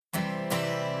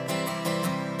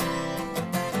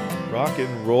Rock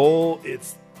and roll.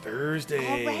 It's Thursday.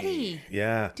 Already?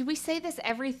 Yeah. Do we say this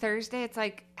every Thursday? It's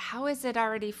like, how is it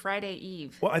already Friday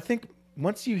Eve? Well, I think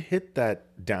once you hit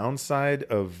that downside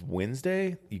of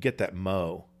Wednesday, you get that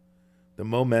mo. The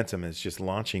momentum is just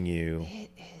launching you. It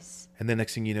is. And then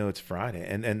next thing you know, it's Friday.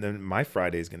 And then my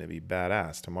Friday is going to be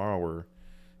badass. Tomorrow we're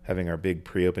having our big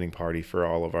pre-opening party for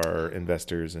all of our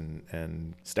investors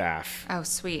and staff. Oh,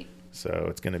 sweet. So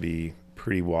it's going to be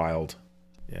pretty wild.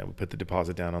 Yeah, we put the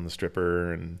deposit down on the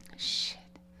stripper and Shit.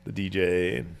 the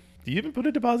DJ. And do you even put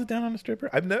a deposit down on a stripper?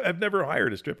 I've never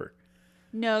hired a stripper.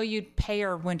 No, you'd pay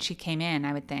her when she came in,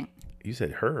 I would think. You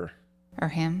said her. Or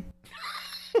him.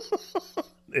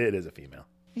 It is a female.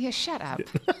 Yeah, shut up.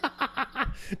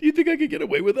 Do you think I could get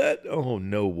away with that? Oh,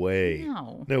 no way.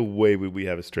 No. No way would we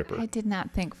have a stripper. I did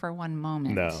not think for one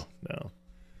moment. No.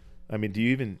 I mean,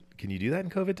 can you do that in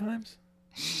COVID times?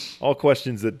 All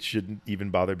questions that shouldn't even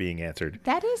bother being answered.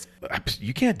 That is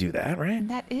You can't do that, right?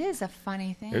 a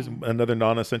funny thing. There's another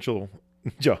non-essential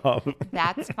job.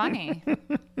 That's funny.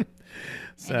 Any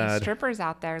Sad. strippers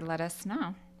out there, let us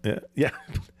know. Yeah.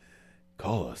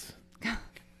 Call us.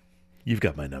 You've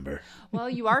got my number. Well,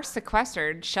 you are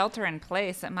sequestered, shelter in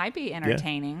place. It might be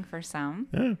entertaining for some.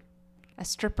 Yeah. A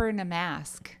stripper in a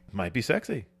mask. Might be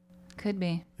sexy. Could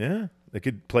be. Yeah. They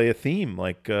could play a theme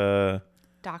like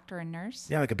Doctor and nurse.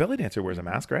 yeah, like a belly dancer wears a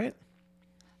mask, right?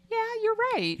 Yeah, you're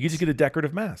right. You just get a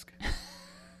decorative mask.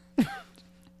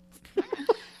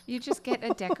 You just get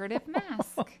a decorative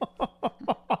mask.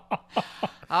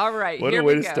 All right, What here a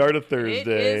way we to go. start a It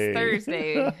Thursday. is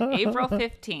Thursday, April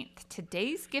 15th.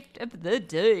 Today's gift of the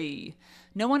day.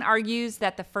 No one argues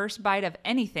that the first bite of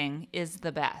anything is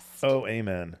the best. Oh,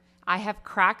 amen. I have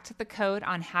cracked the code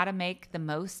on how to make the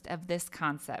most of this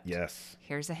concept. Yes.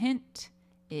 Here's a hint.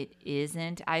 It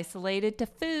isn't isolated to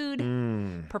food.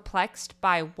 Mm. Perplexed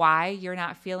by why you're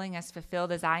not feeling as fulfilled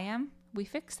as I am? We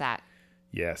fix that.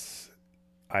 Yes.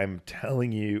 I'm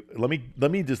telling you, let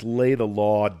me just lay the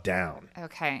law down.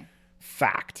 Okay.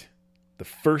 Fact. The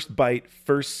first bite,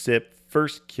 first sip,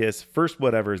 first kiss, first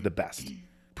whatever is the best.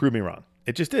 Prove me wrong.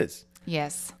 It just is.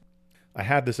 Yes. I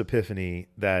had this epiphany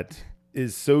that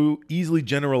is so easily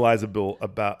generalizable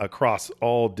across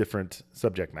all different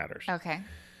subject matters. Okay.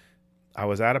 I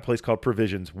was at a place called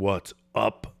Provisions. What's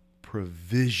up,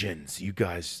 Provisions? You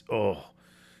guys,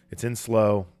 it's in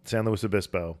Slow, San Luis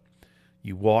Obispo.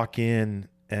 You walk in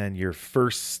and your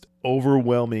first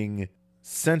overwhelming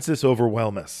sensus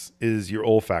overwhelmus is your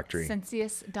olfactory.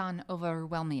 Sensius don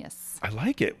overwhelmius. I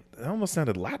like it. That almost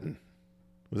sounded Latin.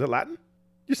 Was it Latin?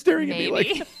 You're staring at me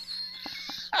like you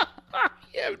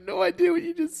have no idea what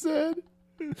you just said.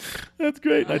 That's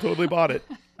great. I totally bought it.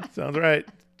 Sounds right.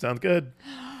 Sounds good.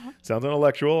 Sounds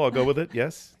intellectual. I'll go with it.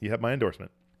 Yes, you have my endorsement.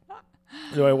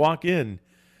 So I walk in,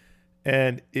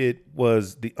 and it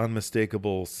was the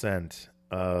unmistakable scent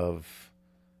of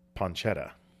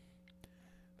pancetta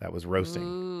that was roasting.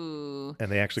 Ooh.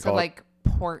 And they actually So call like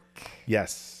pork. it...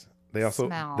 Yes. They also...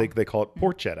 smell. They call it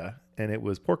porchetta, and it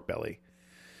was pork belly.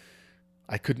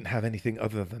 I couldn't have anything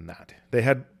other than that. They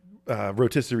had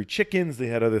rotisserie chickens. They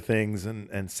had other things,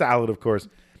 and salad, of course.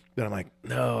 But I'm like,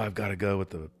 no, I've got to go with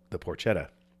the porchetta.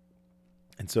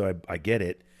 And so I get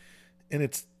it, and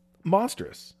it's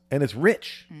monstrous, and it's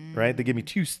rich, right? They give me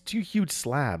two huge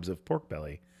slabs of pork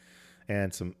belly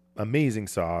and some amazing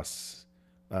sauce.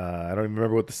 I don't even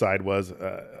remember what the side was,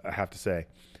 I have to say,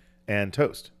 and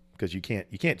toast, because you can't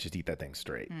just eat that thing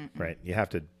straight, right? You have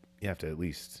to at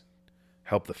least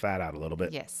help the fat out a little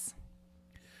bit. Yes.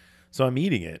 So I'm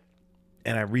eating it,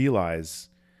 and I realize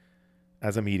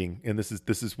as I'm eating, and this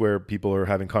is where people are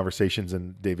having conversations,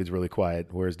 and David's really quiet.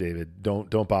 Where's David?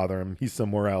 Don't bother him. He's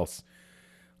somewhere else.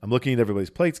 I'm looking at everybody's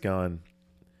plates going,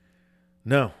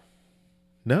 no.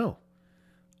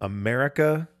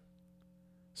 America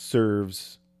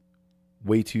serves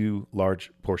way too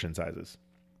large portion sizes.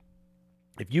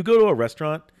 If you go to a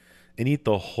restaurant and eat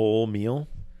the whole meal,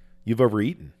 you've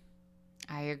overeaten.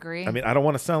 I agree. I mean, I don't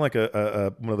want to sound like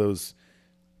a one of those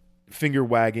finger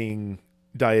wagging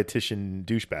dietitian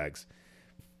douchebags.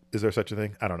 Is there such a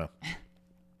thing? I don't know.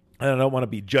 I don't want to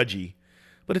be judgy,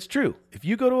 but it's true. If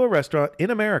you go to a restaurant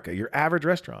in America, your average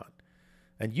restaurant,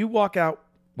 and you walk out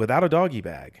without a doggy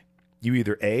bag, you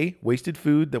either A, wasted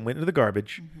food that went into the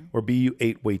garbage, or B, you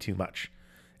ate way too much.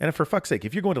 And for fuck's sake,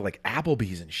 if you're going to like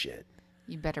Applebee's and shit,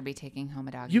 you better be taking home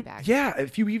a doggy bag. yeah,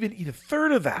 if you even eat a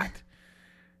third of that,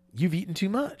 you've eaten too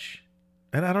much.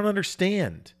 And I don't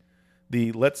understand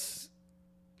the let's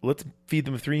feed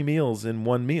them 3 meals in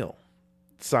 1 meal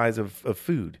size of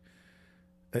food.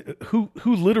 Who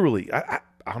literally, I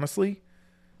honestly,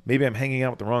 maybe I'm hanging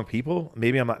out with the wrong people.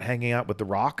 Maybe I'm not hanging out with The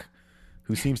Rock,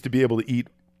 who seems to be able to eat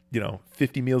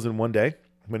 50 meals in one day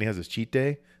when he has his cheat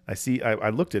day. I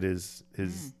looked at his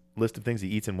list of things he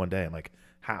eats in one day. I'm like,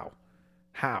 how?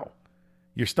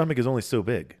 Your stomach is only so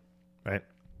big, right?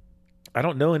 I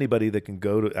don't know anybody that can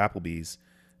go to Applebee's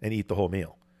and eat the whole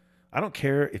meal. I don't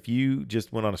care if you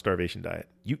just went on a starvation diet.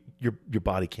 Your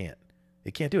body can't.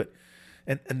 It can't do it.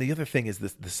 And the other thing is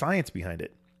the science behind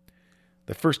it.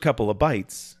 The first couple of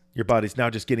bites, your body's now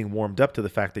just getting warmed up to the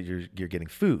fact that you're getting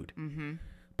food. Mm-hmm.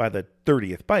 By the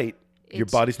 30th bite, your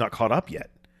body's not caught up yet.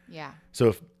 Yeah. So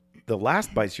if the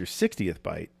last bite's your 60th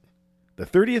bite, the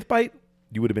 30th bite,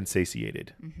 you would have been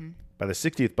satiated. Mm-hmm. By the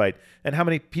 60th bite, and how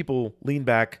many people lean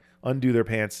back, undo their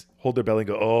pants, hold their belly, and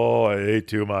go, "Oh, I ate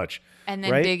too much," and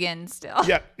then right? dig in still.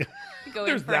 Yeah, Go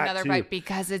in There's for that another too. bite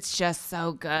because it's just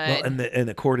so good. Well, and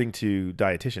according to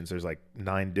dietitians, there's like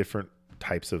 9 different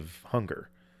types of hunger,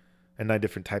 and 9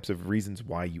 different types of reasons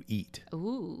why you eat.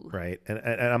 Ooh. Right, and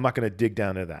I'm not going to dig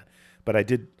down into that, but I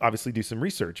did obviously do some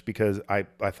research because I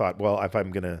thought, well, if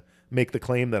I'm going to make the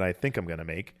claim that I think I'm going to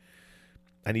make,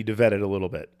 I need to vet it a little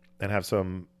bit and have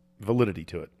some validity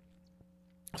to it.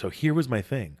 So here was my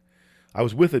thing. I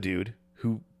was with a dude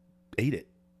who ate it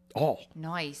all.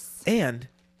 Nice. And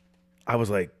I was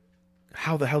like,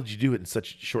 how the hell did you do it in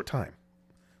such a short time?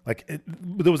 Like,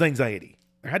 there was anxiety.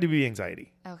 There had to be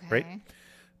anxiety. Okay. Right?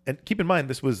 And keep in mind,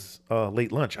 this was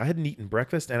late lunch. I hadn't eaten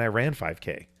breakfast and I ran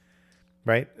 5K.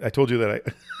 Right? I told you that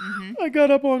I got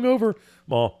up hungover.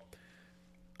 Well,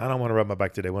 I don't want to ride my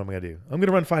bike today. What am I going to do? I'm going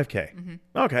to run 5K. Mm-hmm.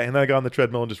 Okay. And then I got on the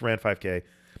treadmill and just ran 5K.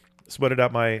 Sweated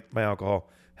out my alcohol.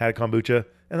 Had a kombucha.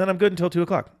 And then I'm good until 2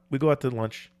 o'clock. We go out to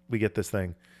lunch. We get this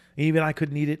thing. Even I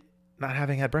couldn't eat it not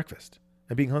having had breakfast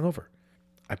and being hungover.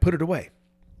 I put it away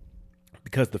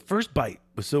because the first bite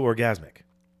was so orgasmic.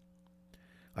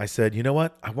 I said, you know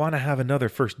what? I want to have another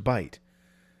first bite.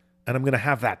 And I'm going to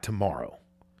have that tomorrow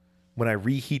when I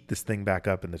reheat this thing back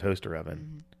up in the toaster oven.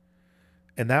 Mm-hmm.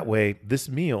 And that way, this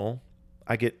meal,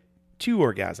 I get 2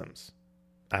 orgasms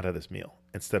out of this meal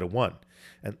instead of 1.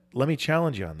 And let me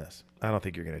challenge you on this. I don't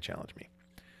think you're going to challenge me.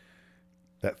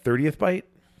 That 30th bite,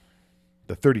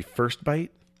 the 31st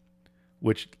bite,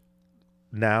 which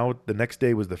now the next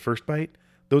day was the first bite,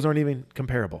 those aren't even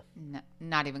comparable. No,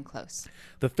 not even close.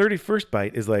 The 31st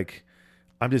bite is like,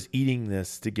 I'm just eating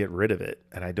this to get rid of it,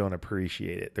 and I don't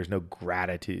appreciate it. There's no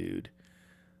gratitude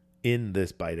in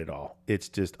this bite at all. It's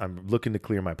just, I'm looking to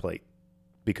clear my plate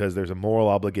because there's a moral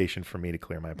obligation for me to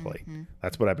clear my plate. Mm-hmm.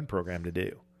 That's what I've been programmed to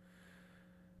do.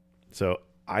 So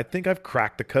I think I've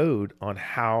cracked the code on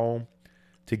how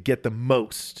to get the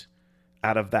most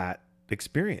out of that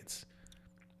experience.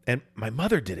 And my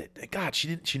mother did it. And God,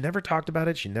 she never talked about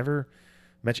it. She never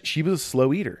mentioned, she was a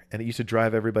slow eater and it used to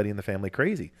drive everybody in the family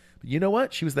crazy. But you know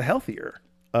what? She was the healthier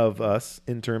of us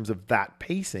in terms of that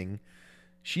pacing.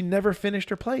 She never finished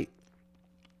her plate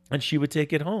and she would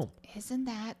take it home. Isn't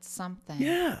that something?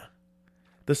 Yeah.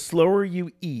 The slower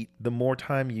you eat, the more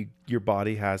time your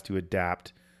body has to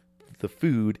adapt the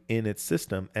food in its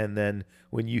system. And then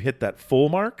when you hit that full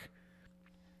mark,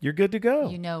 you're good to go.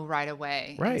 You know right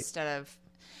away. Right. Instead of,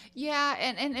 yeah,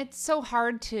 and it's so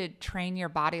hard to train your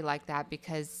body like that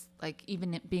because, like,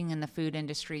 even being in the food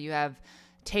industry, you have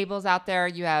tables out there,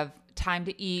 you have time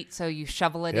to eat, so you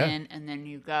shovel it in and then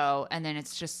you go. And then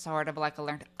it's just sort of like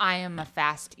I am a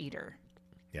fast eater.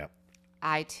 Yeah.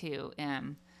 I, too,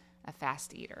 am a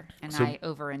fast eater, and So- I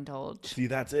overindulge. See,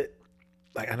 that's it.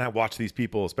 Like, and I watch these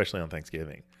people, especially on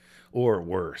Thanksgiving, or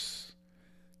worse.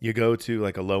 You go to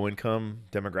like a low income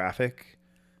demographic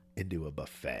into a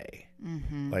buffet.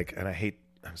 Mm-hmm. Like, and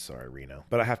I'm sorry, Reno,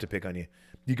 but I have to pick on you.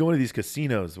 You go into these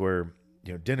casinos where,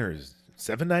 dinner is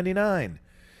 $7.99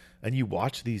 and you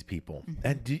watch these people. Mm-hmm.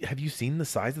 And have you seen the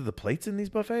size of the plates in these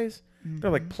buffets?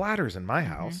 They're like platters in my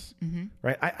house, Mm-hmm.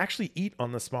 right? I actually eat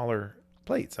on the smaller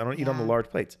plates. I don't eat on the Yeah. large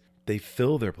plates. They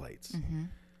fill their plates. Mm-hmm.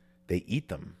 They eat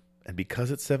them. And because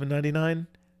it's $7.99,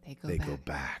 They go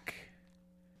back.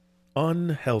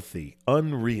 Unhealthy,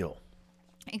 unreal.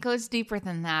 It goes deeper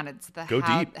than that. It's Go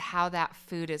deep. how that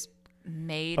food is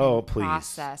made Oh, and please.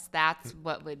 processed. That's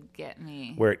what would get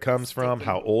me. Where it comes from,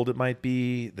 Sticking. how old it might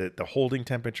be, the holding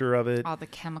temperature of it, All the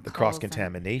chemicals. the cross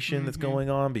contamination that's going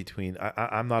on between.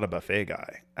 I'm not a buffet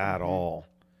guy at all.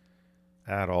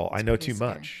 At all. I know pretty too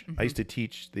scary. much. I used to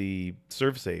teach the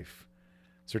ServSafe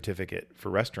certificate for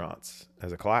restaurants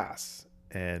as a class,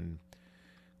 and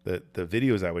the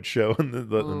videos I would show and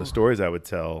the stories I would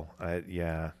tell.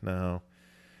 No,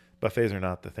 buffets are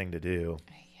not the thing to do.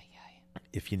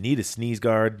 If you need a sneeze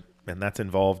guard and that's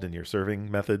involved in your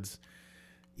serving methods,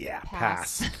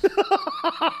 pass.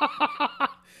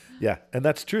 Yeah, and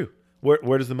that's true.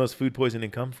 Where does the most food poisoning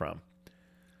come from?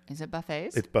 Is it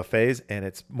buffets? It's buffets, and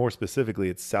it's more specifically,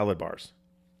 it's salad bars.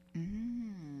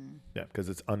 Yeah, because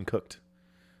it's uncooked,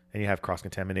 and you have cross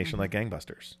contamination like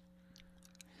gangbusters.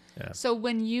 Yeah. So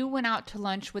when you went out to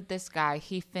lunch with this guy,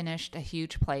 he finished a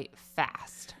huge plate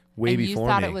fast. Way and before you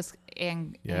thought me. it was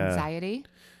Yeah. anxiety?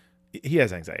 He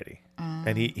has anxiety,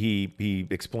 and he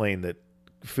explained that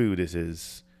food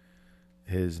is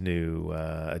his new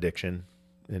addiction.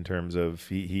 In terms of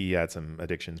he had some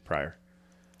addictions prior,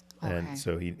 Okay. and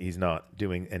so he's not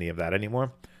doing any of that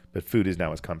anymore. But food is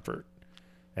now his comfort,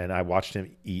 and I watched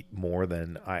him eat more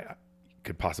than I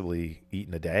could possibly eat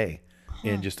in a day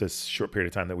in just a short period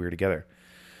of time that we were together.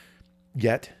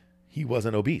 Yet he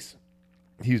wasn't obese.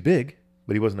 He was big,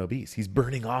 but he wasn't obese. He's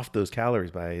burning off those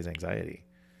calories by his anxiety,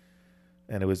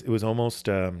 and it was almost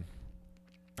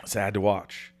sad to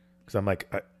watch because I'm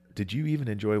like, did you even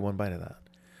enjoy one bite of that?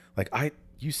 Like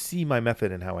you see my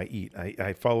method in how I eat.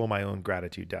 I follow my own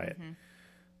gratitude diet.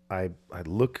 I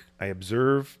look, I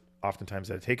observe. Oftentimes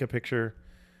I take a picture.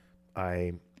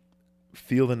 I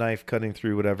feel the knife cutting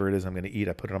through whatever it is I'm going to eat.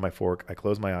 I put it on my fork. I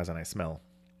close my eyes and I smell.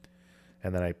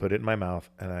 And then I put it in my mouth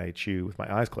and I chew with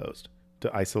my eyes closed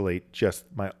to isolate just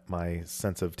my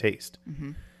sense of taste.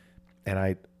 And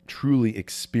I truly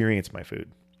experience my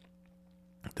food.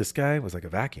 This guy was like a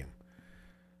vacuum.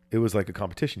 It was like a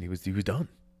competition. He was done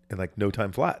in like no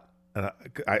time flat. And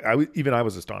I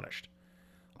was astonished.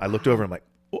 I looked over and I'm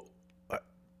like,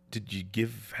 did you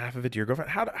give half of it to your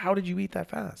girlfriend? How did you eat that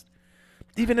fast?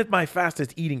 Even at my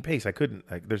fastest eating pace, I couldn't.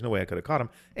 There's no way I could have caught him.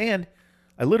 And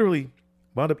I literally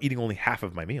wound up eating only half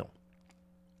of my meal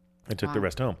and took the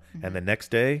rest home. And the next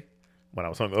day, when I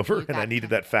was hungover and I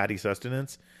needed that fatty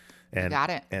sustenance, and got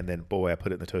it. And then, boy, I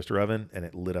put it in the toaster oven and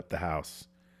it lit up the house.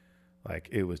 Like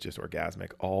it was just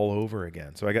orgasmic all over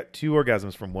again. So I got 2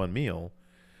 orgasms from one meal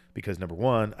because number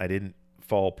one, I didn't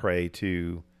fall prey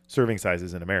to serving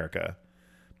sizes in America.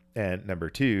 And number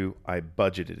 2, I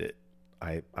budgeted it.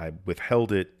 I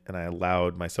withheld it and I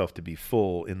allowed myself to be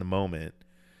full in the moment,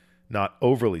 not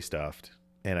overly stuffed,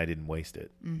 and I didn't waste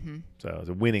it. So it was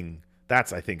a winning.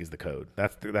 That's, I think, is the code.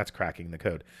 That's cracking the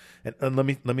code. And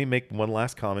let me make one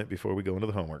last comment before we go into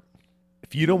the homework.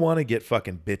 If you don't want to get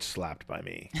fucking bitch slapped by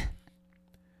me,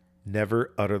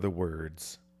 never utter the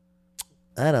words,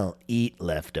 "I don't eat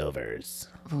leftovers."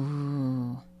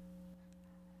 Ooh.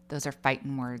 Those are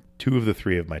fighting words. 2 of the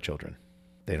 3 of my children,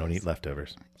 they don't eat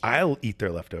leftovers. I'll eat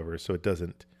their leftovers, so it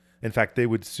doesn't. In fact, they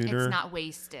would sooner. It's not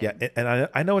wasted. Yeah, and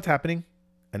I know what's happening.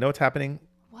 I know what's happening.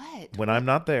 What? When I'm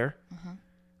not there,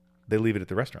 they leave it at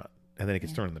the restaurant, and then it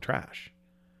gets thrown in the trash.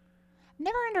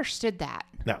 Never understood that.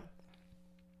 Now,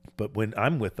 but when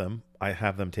I'm with them, I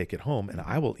have them take it home, and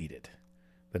I will eat it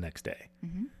the next day.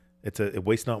 It's a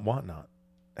waste not, want not.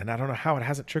 And I don't know how it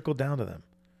hasn't trickled down to them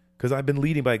because I've been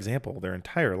leading by example their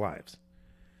entire lives.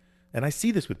 And I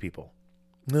see this with people.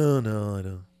 No, I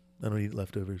don't eat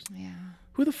leftovers. Yeah.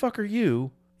 Who the fuck are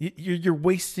you? You're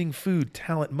wasting food,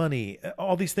 talent, money,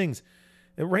 all these things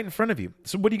right in front of you.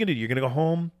 So what are you going to do? You're going to go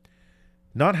home,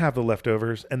 not have the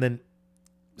leftovers, and then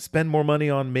spend more money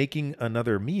on making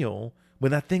another meal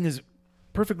when that thing is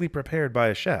perfectly prepared by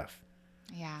a chef.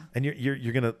 Yeah. And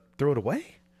you're going to throw it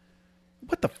away?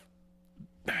 What the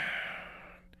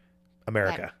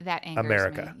America. That angers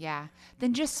America. me. Yeah.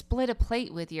 Then just split a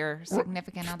plate with your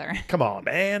significant other. Come on,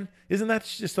 man. Isn't that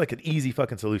just like an easy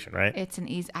fucking solution, right? It's an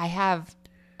easy. I have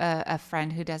a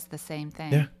friend who does the same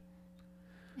thing. Yeah.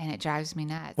 And it drives me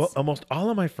nuts. Well, almost all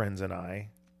of my friends and I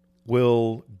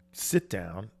will sit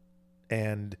down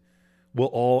and we'll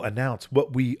all announce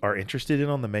what we are interested in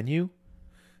on the menu.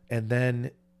 And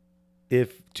then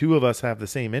if 2 of us have the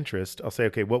same interest, I'll say,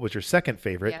 okay, what was your second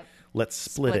favorite? Yep. Let's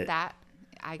split it. that.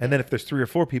 And then if there's 3 or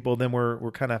 4 people, then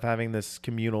we're kind of having this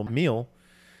communal meal.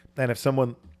 And if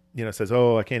someone, says,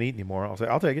 "Oh, I can't eat anymore," I'll say,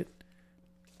 "I'll take it."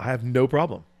 I have no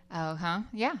problem. Oh, huh?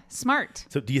 Yeah. Smart.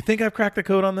 So do you think I've cracked the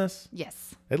code on this?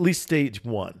 Yes. At least stage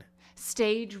 1.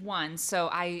 Stage 1. So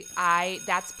I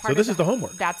that's part So of this is the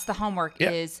homework. That's the homework Yeah.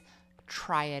 is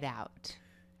try it out.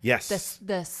 Yes.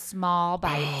 The small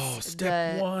bites. Oh,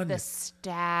 step 1. The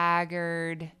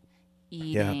staggered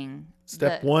eating.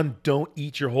 Step 1, don't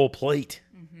eat your whole plate.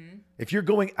 If you're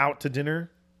going out to dinner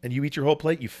and you eat your whole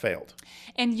plate, you failed.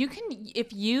 And you can,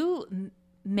 if you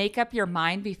make up your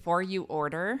mind before you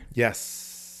order,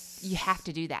 Yes. you have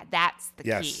to do that. That's the key.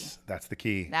 Yes, that's the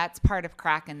key. That's part of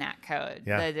cracking that code.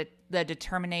 Yeah. The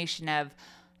determination of,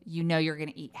 you're going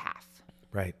to eat half.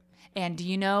 Right. And do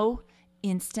you know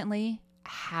instantly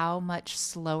how much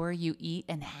slower you eat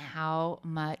and how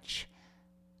much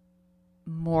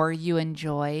more you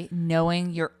enjoy knowing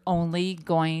you're only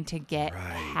going to get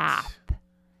half?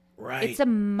 Right. It's a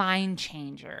mind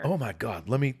changer. Oh my God.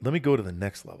 Let me go to the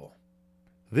next level.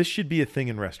 This should be a thing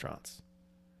in restaurants.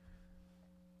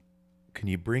 Can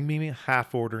you bring me a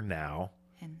half order now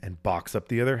and box up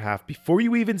the other half before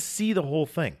you even see the whole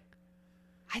thing?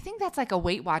 I think that's like a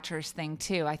Weight Watchers thing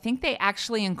too. I think they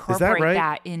actually incorporate right?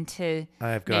 that into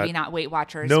maybe not Weight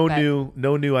Watchers. No but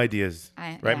new ideas.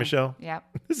 Right, Michelle? Yep.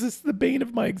 This is the bane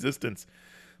of my existence.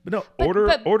 But no,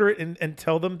 But order it and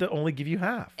tell them to only give you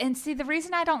half. And see, the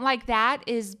reason I don't like that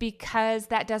is because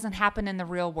that doesn't happen in the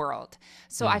real world.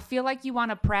 So I feel like you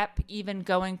want to prep even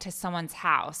going to someone's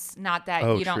house. Not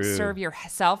that you don't true. serve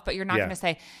yourself, but you're not going to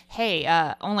say,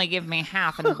 hey, only give me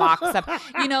half and box up.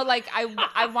 Like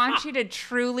I want you to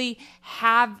truly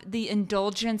have the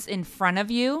indulgence in front of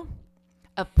you,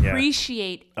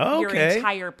 appreciate your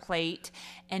entire plate,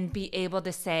 and be able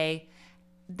to say,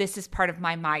 this is part of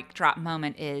my mic drop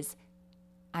moment is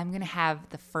I'm going to have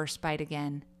the first bite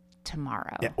again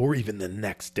tomorrow. Yeah, or even the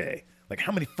next day. Like,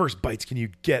 how many first bites can you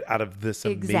get out of this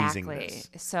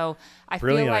amazingness? So I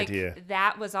Brilliant feel like idea.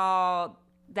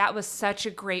 that was such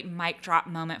a great mic drop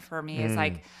moment for me. It's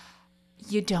like,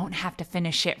 you don't have to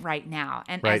finish it right now.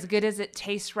 And as good as it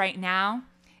tastes right now,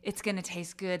 it's going to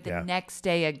taste good the next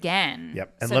day again.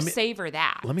 Yep. And so savor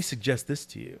that. Let me suggest this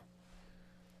to you.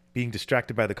 Being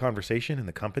distracted by the conversation and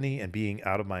the company and being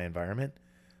out of my environment,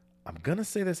 I'm going to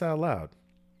say this out loud.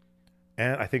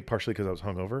 And I think partially because I was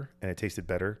hungover and it tasted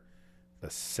better the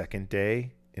second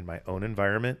day in my own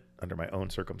environment, under my own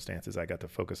circumstances. I got to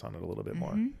focus on it a little bit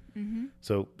more. Mm-hmm.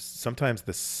 So sometimes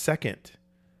the second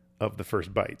of the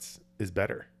first bites is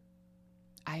better.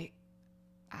 I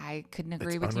couldn't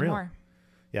agree with you more.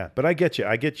 Yeah, but I get you.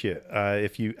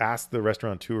 If you ask the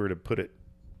restaurateur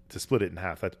to split it in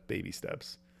half, that's baby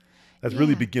steps. That's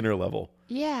really beginner level.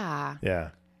 Yeah. Yeah.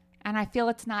 And I feel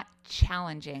it's not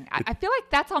challenging. I feel like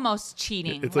that's almost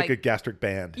cheating. It's like a gastric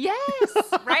band. Yes,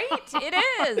 right? It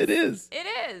is. It is. It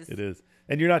is. It is.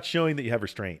 And you're not showing that you have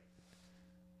restraint.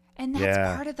 And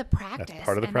that's part of the practice. That's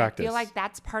part of the practice. I feel like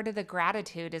that's part of the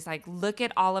gratitude is like, look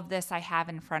at all of this I have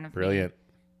in front of me. Brilliant.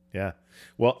 Yeah.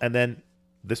 Well, and then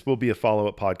this will be a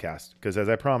follow-up podcast because as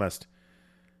I promised,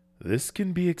 this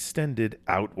can be extended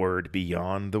outward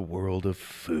beyond the world of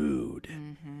food.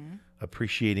 Mm-hmm.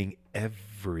 Appreciating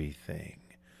everything.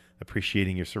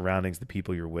 Appreciating your surroundings, the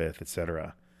people you're with,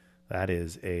 etc. That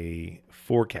is a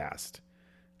forecast,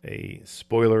 a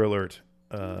spoiler alert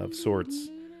of sorts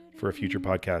for a future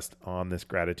podcast on this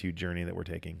gratitude journey that we're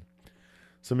taking.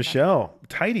 So Michelle,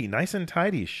 tidy, nice and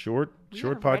tidy, short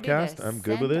podcast. I'm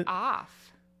good with it.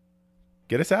 Off.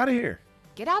 Get us out of here.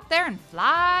 Get out there and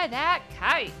fly that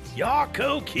kite.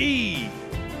 Yako Key.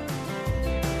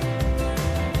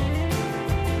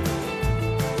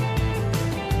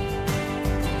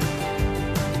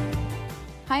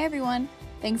 Hi everyone.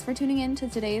 Thanks for tuning in to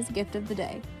today's Gift of the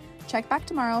Day. Check back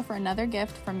tomorrow for another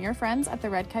gift from your friends at the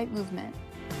Red Kite Movement.